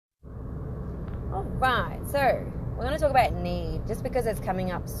All right, so we're going to talk about need, just because it's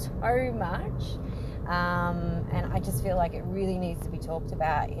coming up so much, and I just feel like it really needs to be talked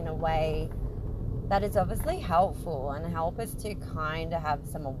about in a way that is obviously helpful and help us to kind of have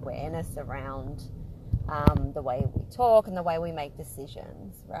some awareness around the way we talk and the way we make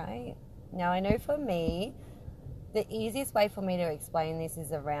decisions, right? Now, I know for me, the easiest way for me to explain this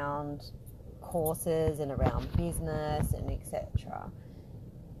is around courses and around business and etc.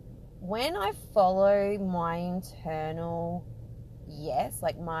 When I follow my internal yes,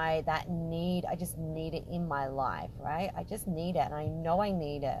 like that need, I just need it in my life, right? I just need it, and I know I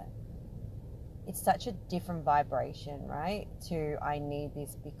need it. It's such a different vibration, right? To I need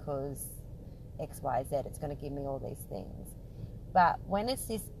this because X, Y, Z, it's going to give me all these things. But when it's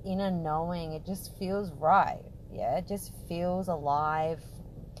this inner knowing, it just feels right. Yeah, it just feels alive.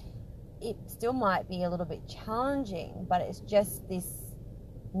 It still might be a little bit challenging, but it's just this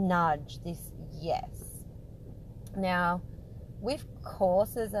nudge, this yes. Now, with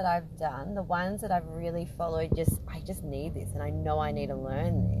courses that I've done, the ones that I've really followed, I just need this, and I know I need to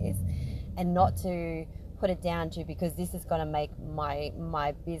learn this, and not to put it down to because this is going to make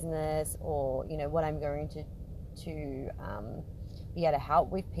my business or what I'm going to be able to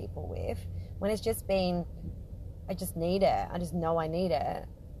help with people with. When it's just been, I just need it, I just know I need it.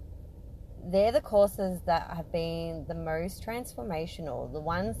 They're the courses that have been the most transformational, the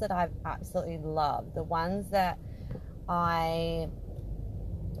ones that I've absolutely loved, the ones that I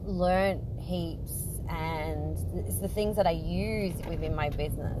learned heaps, and it's the things that I use within my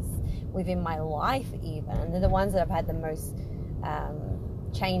business, within my life even. They're the ones that I've had the most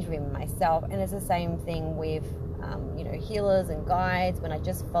change within myself. And it's the same thing with healers and guides. When I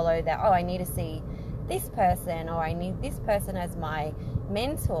just follow that, I need to see this person, or I need this person as my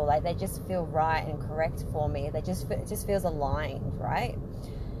mentor, like they just feel right and correct for me. It just feels aligned, right?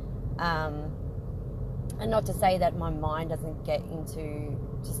 And not to say that my mind doesn't get to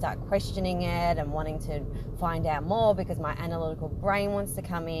start questioning it and wanting to find out more, because my analytical brain wants to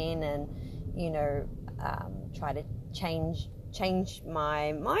come in and try to change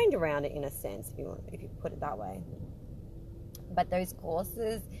my mind around it, in a sense, if you put it that way. But those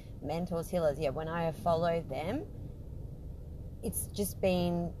courses, mentors, healers, when I have followed them, it's just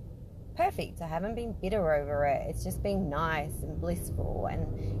been perfect. I haven't been bitter over it. It's just been nice and blissful,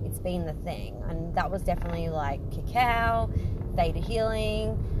 and it's been the thing. And that was definitely like cacao, theta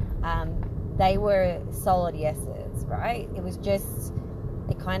healing. They were solid yeses, right? It was just,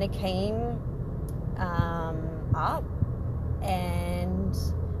 it kind of came up, and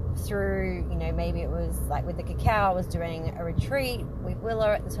through, maybe it was like with the cacao, I was doing a retreat with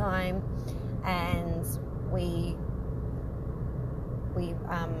Willow at the time, and we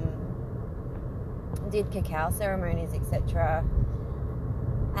did cacao ceremonies, etc.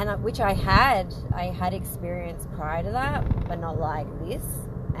 And which I had experience prior to that, but not like this.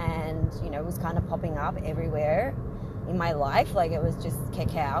 And it was kind of popping up everywhere in my life. Like it was just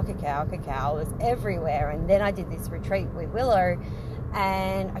cacao. It was everywhere. And then I did this retreat with Willow,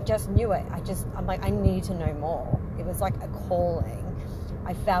 and I just knew it. I'm like, I need to know more. It was like a calling.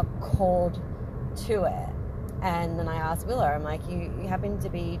 I felt called to it. And then I asked Willow, I'm like, you happen to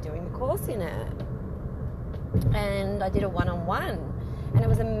be doing the course in it? And I did a one-on-one, and it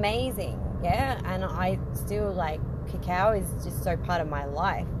was amazing. Yeah. And I still, like, cacao is just so part of my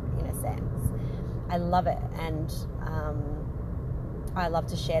life, in a sense. I love it. And I love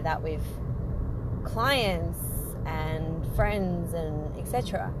to share that with clients and friends and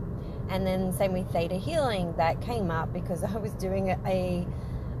etc. And then same with theta healing, that came up because I was doing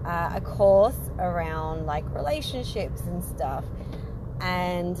a course around like relationships and stuff,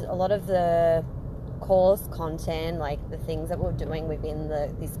 and a lot of the course content, like the things that we're doing within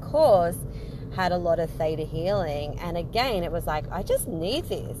this course, had a lot of theta healing. And again, it was like, I just need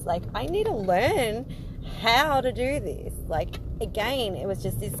this, like I need to learn how to do this. Like again, it was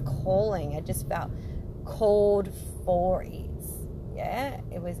just this calling. I just felt called for it. Yeah,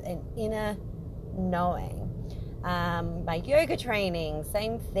 it was an inner knowing. My yoga training,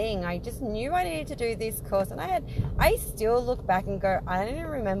 same thing. I just knew I needed to do this course, and I still look back and go, I don't even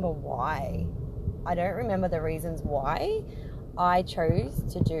remember why. I don't remember the reasons why I chose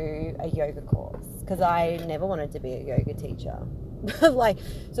to do a yoga course, because I never wanted to be a yoga teacher. Like,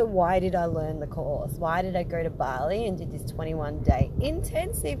 so why did I learn the course? Why did I go to Bali and did this 21-day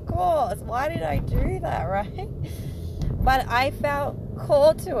intensive course? Why did I do that, right? But I felt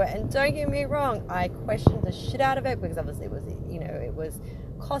called to it, and don't get me wrong, I questioned the shit out of it, because obviously it was, it was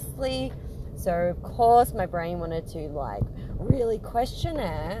costly. So of course my brain wanted to like really question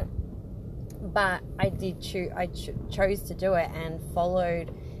it, but I did chose to do it and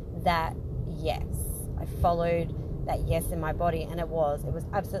followed that yes. I followed that yes in my body, and it was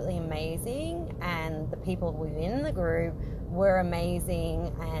absolutely amazing. And the people within the group were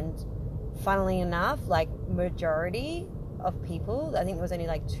amazing. And funnily enough, like majority of people, I think there was only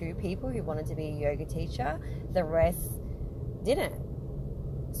like 2 people who wanted to be a yoga teacher. The rest didn't.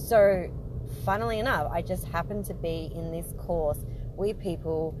 So funnily enough, I just happened to be in this course with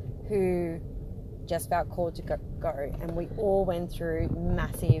people who just felt called to go, and we all went through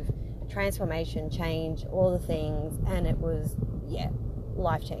massive transformation, change, all the things, and it was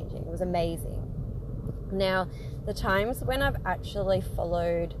life-changing. It was amazing. Now, the times when I've actually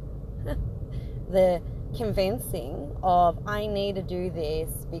followed the convincing of I need to do this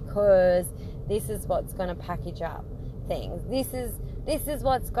because this is what's going to package up things, this is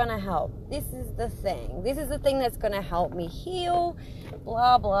what's going to help, this is the thing that's going to help me heal,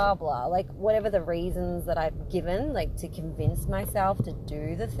 blah blah blah, like whatever the reasons that I've given, like to convince myself to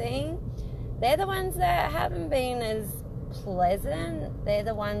do the thing, they're the ones that haven't been as pleasant. They're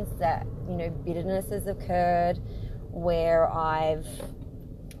the ones that, you know, bitterness has occurred, where I've,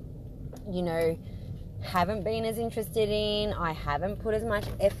 you know, haven't been as interested in, I haven't put as much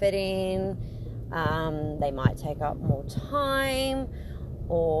effort in. They might take up more time,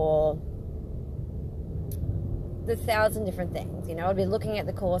 or the 1,000 different things. You know, I'd be looking at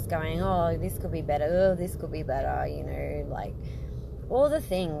the course going, oh, this could be better, oh, this could be better, you know, like all the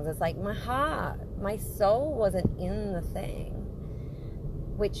things. It's like my heart, my soul wasn't in the thing,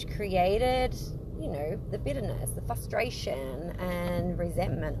 which created, you know, the bitterness, the frustration and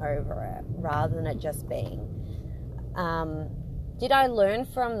resentment over it, rather than it just being. Did I learn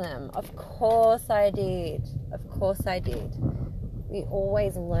from them? Of course I did. Of course I did. We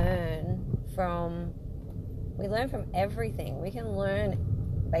always learn from everything. We can learn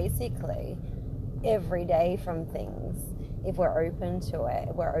basically every day from things if we're open to it,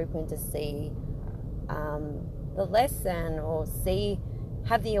 if we're open to see the lesson, or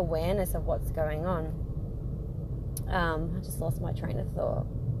have the awareness of what's going on. I just lost my train of thought.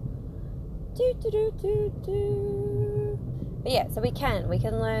 But yeah, so we can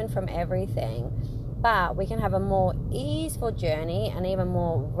learn from everything, but we can have a more easeful journey and even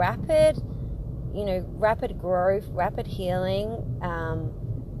more rapid growth, rapid healing,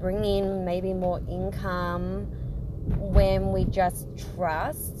 bring in maybe more income when we just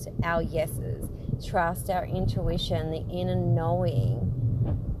trust our yeses, trust our intuition, the inner knowing.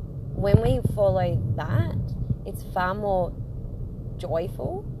 When we follow that, it's far more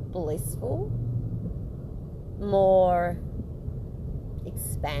joyful, blissful, more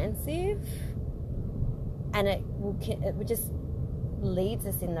expansive, and it just leads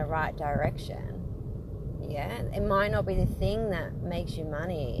us in the right direction. Yeah, it might not be the thing that makes you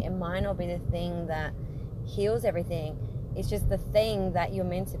money, it might not be the thing that heals everything, it's just the thing that you're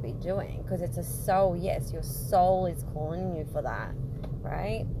meant to be doing, because it's a soul. Yes, your soul is calling you for that,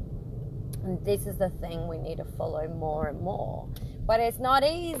 right? And this is the thing we need to follow more and more. But it's not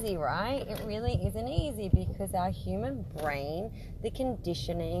easy, right? It really isn't easy, because our human brain, the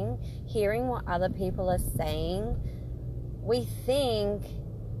conditioning, hearing what other people are saying, we think,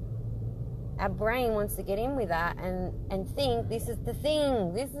 our brain wants to get in with that and think this is the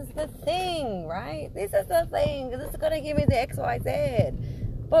thing, right? This is the thing, this is going to give me the X, Y, Z.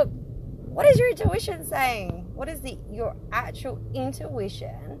 But what is your intuition saying? What is your actual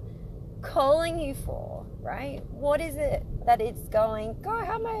intuition calling you for, right? What is it that it's going, go,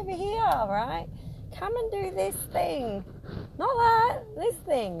 come over here, right? Come and do this thing. Not that, this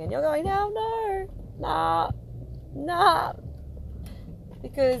thing. And you're going, no,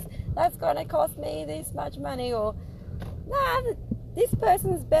 because that's going to cost me this much money, or this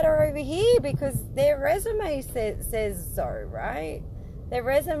person's better over here because their resume says so, right? Their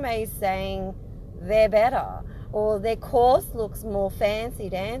resume is saying they're better, or their course looks more fancy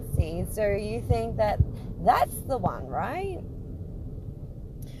dancy, so you think that that's the one, right?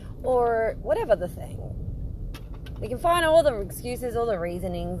 Or whatever the thing. We can find all the excuses, all the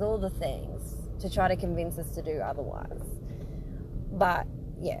reasonings, all the things to try to convince us to do otherwise. But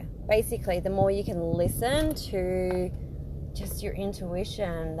yeah, basically the more you can listen to just your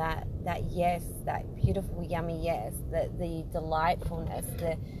intuition, that yes, that beautiful yummy yes, the delightfulness,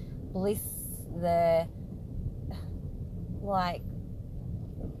 the bliss, the like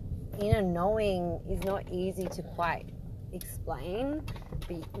inner knowing is not easy to quite explain,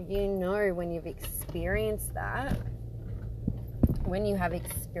 but you know when you've experienced that, when you have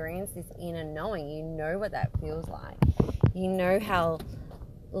experienced this inner knowing, you know what that feels like. You know how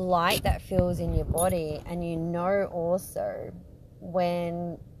light that feels in your body, and you know also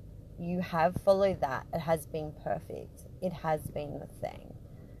when you have followed that, it has been perfect. It has been the thing.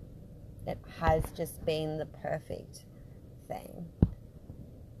 it has just been the perfect thing.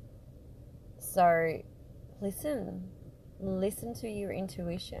 So listen to your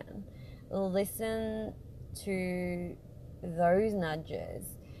intuition, listen to those nudges,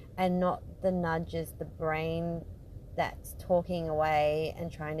 and not the nudges, the brain that's talking away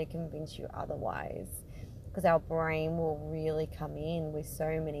and trying to convince you otherwise. Because our brain will really come in with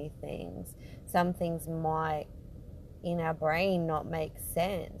so many things. Some things might in our brain not make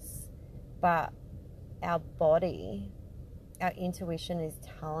sense, but our body, our intuition is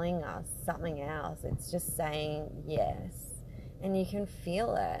telling us something else. It's just saying yes. And you can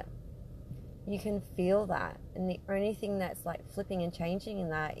feel it. You can feel that. And the only thing that's like flipping and changing in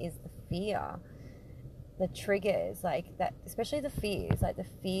that is the fear. The triggers, like that, especially the fears. Like the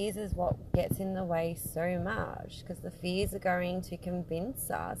fears is what gets in the way so much, because the fears are going to convince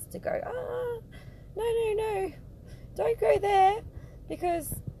us to go, no, don't go there,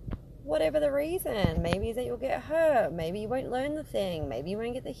 because whatever the reason, maybe is that you'll get hurt, maybe you won't learn the thing, maybe you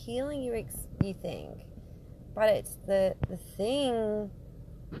won't get the healing you think, but it's the thing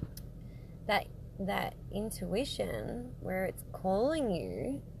that intuition where it's calling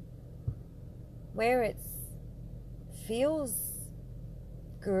you, where it feels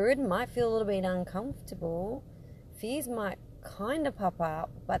good, might feel a little bit uncomfortable, fears might kind of pop up,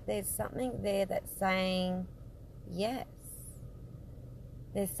 but there's something there that's saying yes.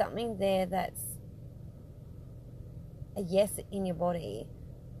 There's something there that's a yes in your body,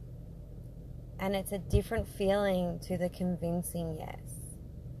 and it's a different feeling to the convincing yes.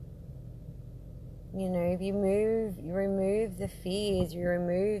 You know, if you remove the fears, you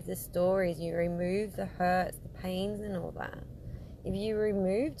remove the stories, you remove the hurts, the pains and all that. If you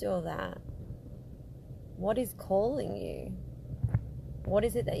removed all that, what is calling you? What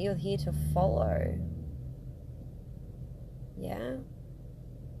is it that you're here to follow? Yeah?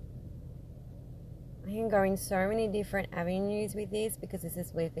 I can go in so many different avenues with this, because this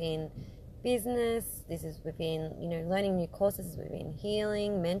is within business, this is within, learning new courses, this is within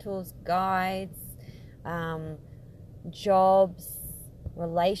healing, mentors, guides, jobs,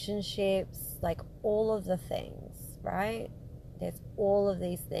 relationships, like all of the things, right? There's all of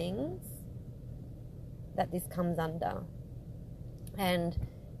these things that this comes under. And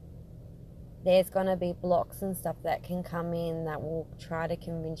there's going to be blocks and stuff that can come in that will try to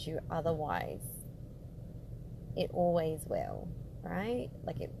convince you otherwise. It always will, right?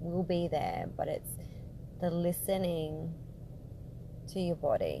 Like it will be there, but it's the listening to your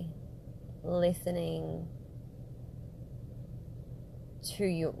body, listening to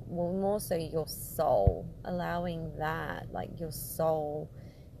your, well, more so your soul, allowing that, like your soul,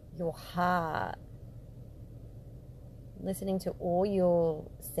 your heart, listening to all your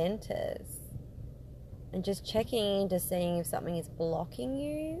centers, and just checking into seeing if something is blocking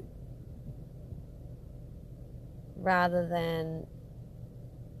you, rather than,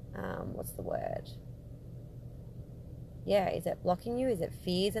 what's the word? Yeah, is it blocking you? Is it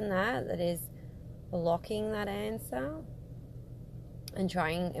fears and that is blocking that answer?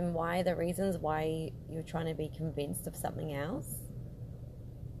 And why the reasons why you're trying to be convinced of something else,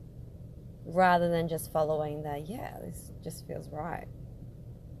 rather than just following this just feels right.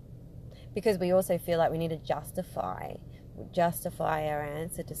 Because we also feel like we need to justify our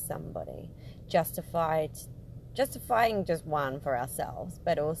answer to somebody, justifying just one for ourselves,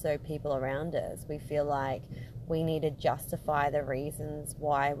 but also people around us. We feel like we need to justify the reasons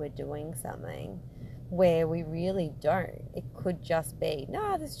why we're doing something, where we really don't. It could just be,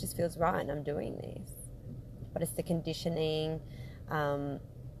 no, this just feels right and I'm doing this. But it's the conditioning,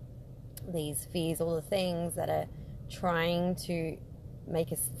 these fears, all the things that are trying to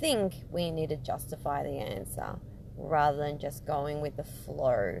make us think we need to justify the answer, rather than just going with the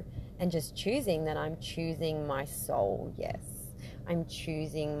flow and just choosing that I'm choosing my soul, yes. I'm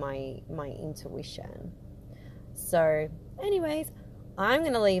choosing my intuition. So anyways, I'm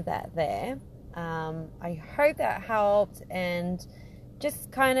going to leave that there. I hope that helped and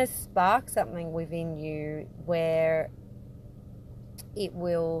just kind of spark something within you where it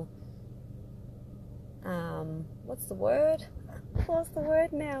will, what's the word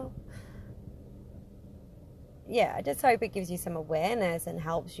now? Yeah, I just hope it gives you some awareness and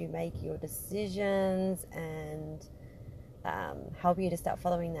helps you make your decisions and help you to start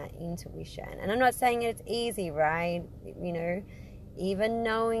following that intuition. And I'm not saying it's easy, right? Even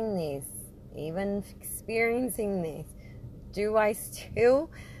knowing this, even experiencing this, do I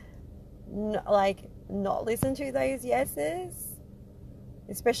still not listen to those yeses,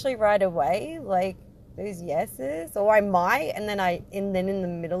 especially right away, like those yeses? Or I might, and then in the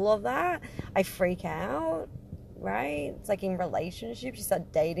middle of that I freak out. right? It's like in relationships, you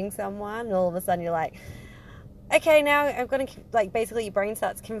start dating someone and all of a sudden you're like, okay, now I'm going to, like, basically your brain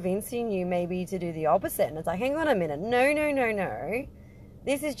starts convincing you maybe to do the opposite. And it's like, hang on a minute. No.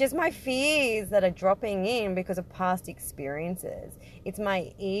 This is just my fears that are dropping in because of past experiences. It's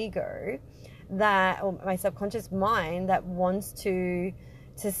my ego that, or my subconscious mind that wants to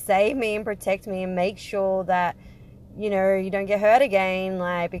save me and protect me and make sure that, you know, you don't get hurt again.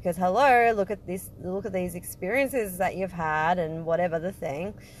 Like, because hello, look at these experiences that you've had and whatever the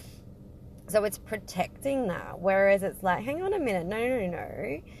thing. So it's protecting that. Whereas it's like, hang on a minute.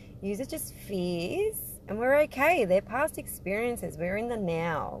 No. These are just fears and we're okay. They're past experiences. We're in the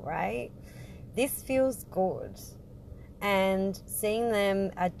now, right? This feels good. And seeing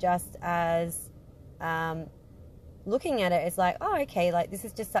them just as looking at it, it's like, oh, okay, like this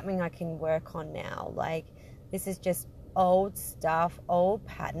is just something I can work on now. Like this is just old stuff, old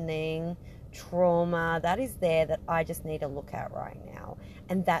patterning, trauma that is there that I just need to look at right now.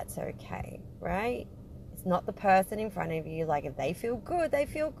 And that's okay, right? It's not the person in front of you. Like if they feel good, they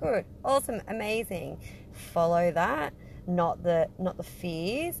feel good. Awesome, amazing. Follow that, not the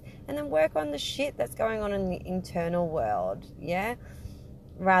fears, and then work on the shit that's going on in the internal world, yeah?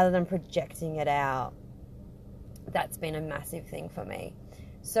 Rather than projecting it out. That's been a massive thing for me.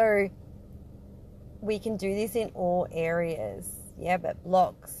 So we can do this in all areas, yeah, but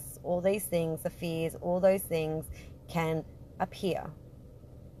blocks, all these things, the fears, all those things can appear,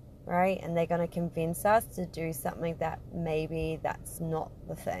 right? And they're going to convince us to do something that maybe that's not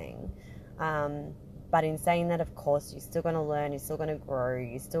the thing. But in saying that, of course, you're still going to learn, you're still going to grow,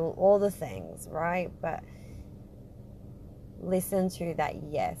 you're still all the things, right? But listen to that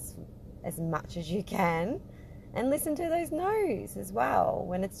yes as much as you can. And listen to those no's as well.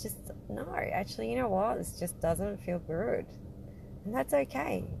 When it's just, no, actually, you know what? This just doesn't feel good. And that's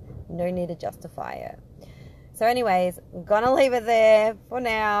okay. No need to justify it. So anyways, I'm going to leave it there for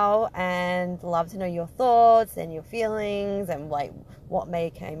now. And love to know your thoughts and your feelings and like what may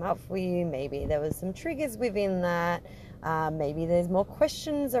came up for you. Maybe there was some triggers within that. Maybe there's more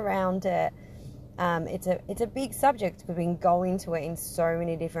questions around it. It's a big subject. We can go into it in so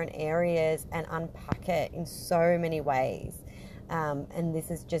many different areas and unpack it in so many ways. And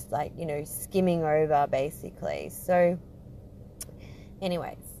this is just like, you know, skimming over basically. So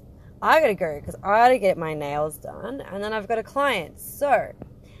anyways, I got to go because I got to get my nails done and then I've got a client. So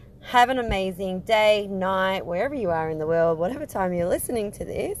have an amazing day, night, wherever you are in the world, whatever time you're listening to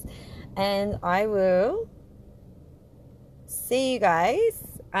this. And I will see you guys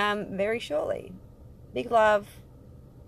very shortly. Big love.